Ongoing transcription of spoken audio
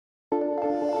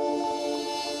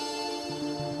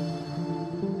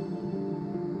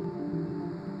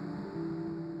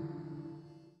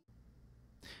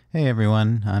Hey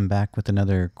everyone, I'm back with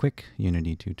another quick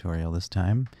Unity tutorial this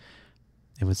time.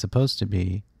 It was supposed to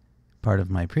be part of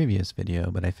my previous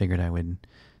video, but I figured I would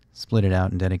split it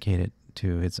out and dedicate it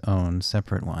to its own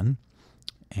separate one.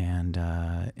 And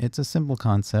it's a simple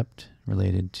concept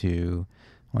related to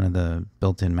one of the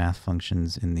built-in math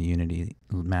functions in the Unity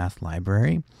math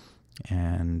library.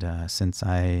 And since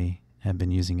I have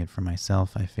been using it for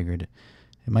myself, I figured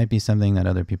it might be something that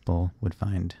other people would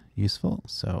find useful,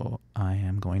 so I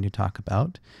am going to talk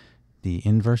about the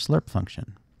InverseLerp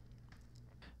function.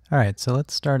 All right, so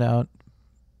let's start out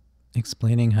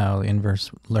explaining how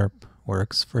InverseLerp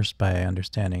works, first by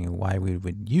understanding why we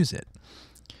would use it.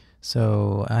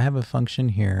 So I have a function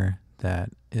here that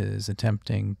is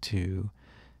attempting to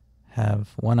have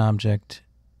one object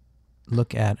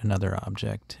look at another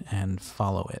object and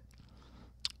follow it.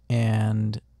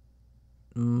 And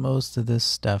most of this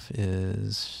stuff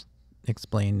is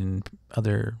explained in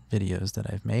other videos that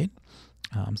I've made,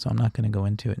 so I'm not going to go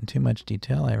into it in too much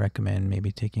detail. I recommend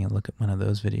maybe taking a look at one of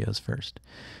those videos first.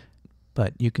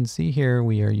 But you can see here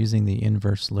we are using the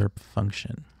InverseLerp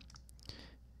function.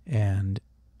 And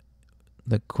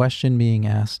the question being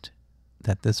asked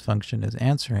that this function is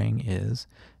answering is,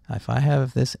 if I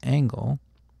have this angle,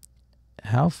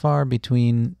 how far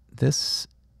between this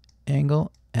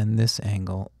angle and this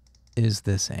angle is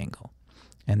this angle?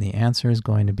 And the answer is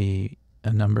going to be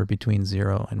a number between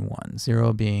 0 and 1.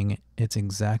 0 being it's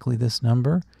exactly this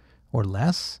number or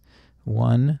less,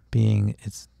 1 being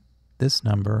it's this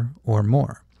number or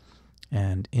more.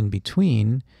 And in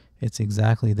between, it's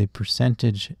exactly the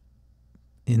percentage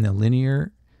in a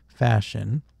linear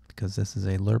fashion, because this is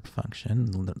a lerp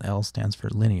function, L stands for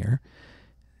linear.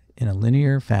 In a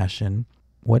linear fashion,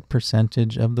 what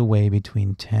percentage of the way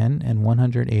between 10 and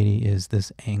 180 is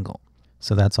this angle?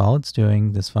 So that's all it's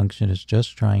doing. This function is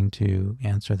just trying to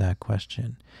answer that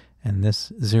question. And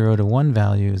this 0 to 1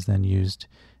 value is then used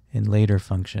in later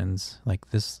functions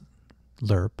like this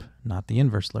lerp, not the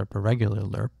inverse lerp, a regular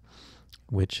lerp,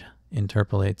 which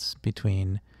interpolates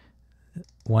between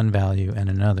one value and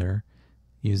another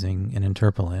using an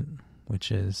interpolant,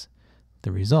 which is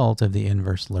the result of the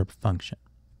inverse lerp function.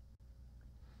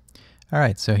 All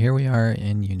right, so here we are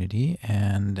in Unity,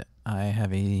 and I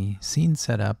have a scene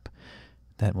set up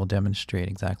that will demonstrate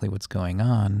exactly what's going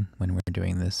on when we're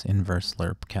doing this inverse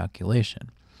lerp calculation.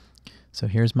 So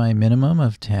here's my minimum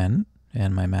of 10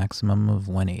 and my maximum of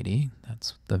 180.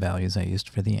 That's the values I used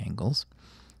for the angles.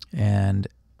 And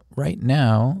right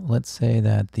now, let's say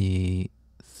that the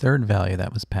third value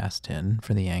that was passed in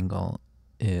for the angle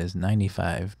is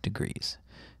 95 degrees.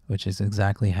 Which is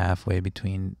exactly halfway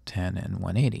between 10 and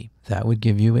 180. That would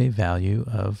give you a value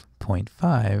of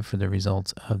 0.5 for the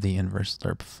results of the inverse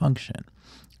lerp function.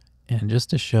 And just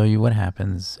to show you what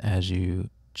happens as you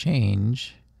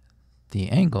change the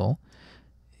angle,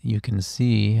 you can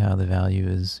see how the value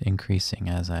is increasing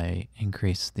as I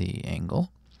increase the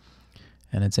angle.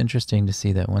 And it's interesting to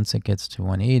see that once it gets to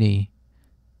 180,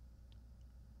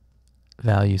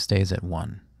 value stays at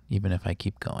 1, even if I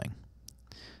keep going.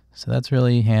 So that's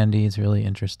really handy. It's really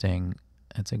interesting.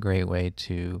 It's a great way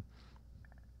to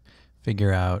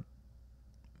figure out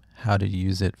how to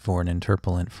use it for an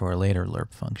interpolant for a later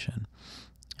lerp function.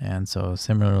 And so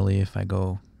similarly, if I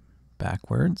go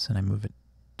backwards and I move it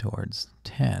towards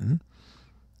 10,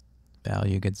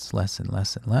 value gets less and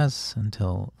less and less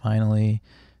until finally,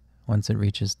 once it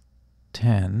reaches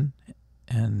 10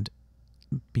 and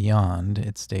beyond,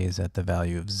 it stays at the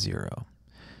value of 0.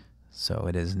 So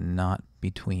it is not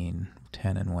between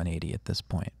 10 and 180 at this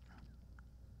point.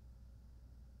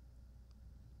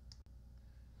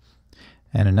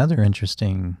 And another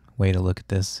interesting way to look at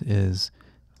this is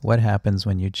what happens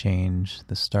when you change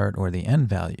the start or the end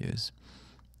values.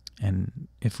 And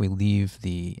if we leave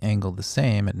the angle the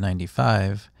same at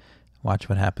 95, watch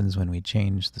what happens when we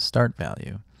change the start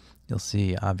value. You'll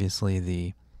see obviously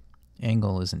the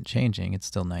angle isn't changing, it's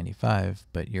still 95,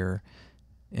 but your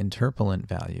interpolant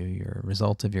value, your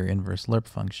result of your inverse lerp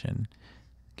function,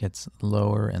 gets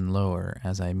lower and lower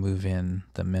as I move in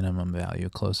the minimum value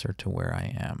closer to where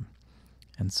I am.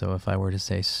 And so if I were to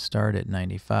say start at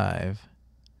 95,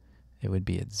 it would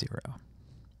be at 0.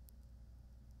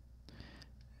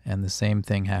 And the same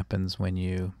thing happens when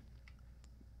you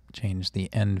change the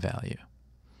end value.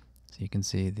 So you can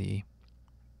see the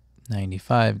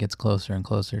 95 gets closer and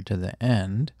closer to the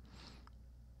end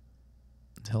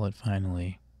until it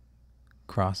finally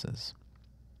crosses.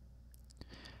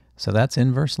 So that's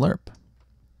inverse lerp.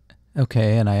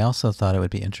 Okay, and I also thought it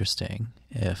would be interesting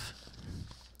if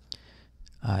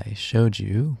I showed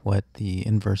you what the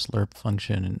inverse lerp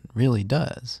function really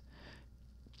does.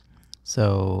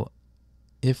 So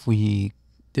if we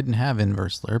didn't have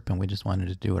InverseLerp and we just wanted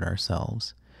to do it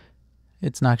ourselves,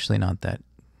 it's actually not that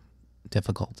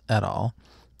difficult at all.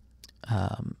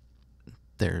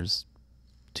 There's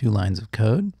 2 lines of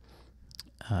code.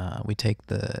 We take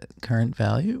the current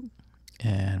value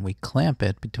and we clamp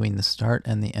it between the start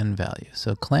and the end value.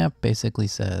 So clamp basically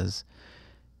says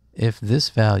if this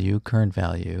value, current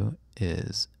value,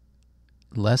 is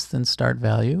less than start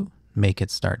value, make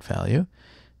it start value.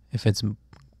 If it's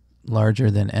larger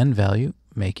than end value,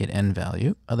 make it end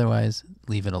value. Otherwise,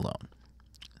 leave it alone.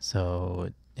 So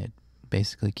it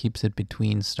basically keeps it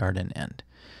between start and end.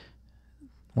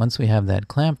 Once we have that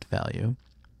clamped value,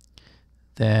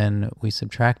 then we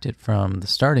subtract it from the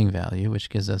starting value, which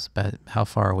gives us about how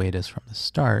far away it is from the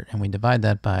start, and we divide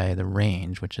that by the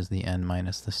range, which is the end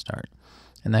minus the start.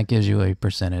 And that gives you a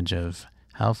percentage of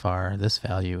how far this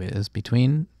value is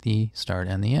between the start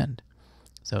and the end.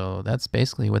 So that's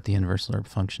basically what the InverseLerp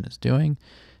function is doing.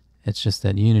 It's just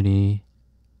that Unity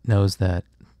knows that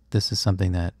this is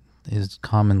something that is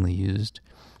commonly used,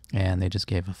 and they just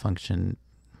gave a function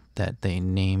that they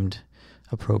named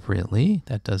appropriately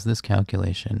that does this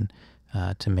calculation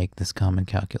to make this common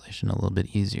calculation a little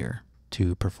bit easier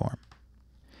to perform.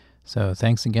 So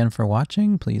thanks again for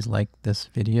watching. Please like this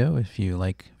video if you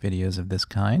like videos of this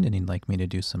kind and you'd like me to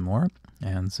do some more,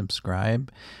 and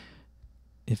subscribe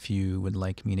if you would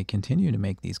like me to continue to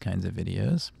make these kinds of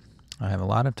videos. I have a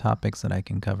lot of topics that I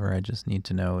can cover. I just need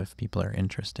to know if people are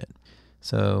interested.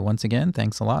 So once again,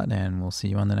 thanks a lot, and we'll see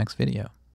you on the next video.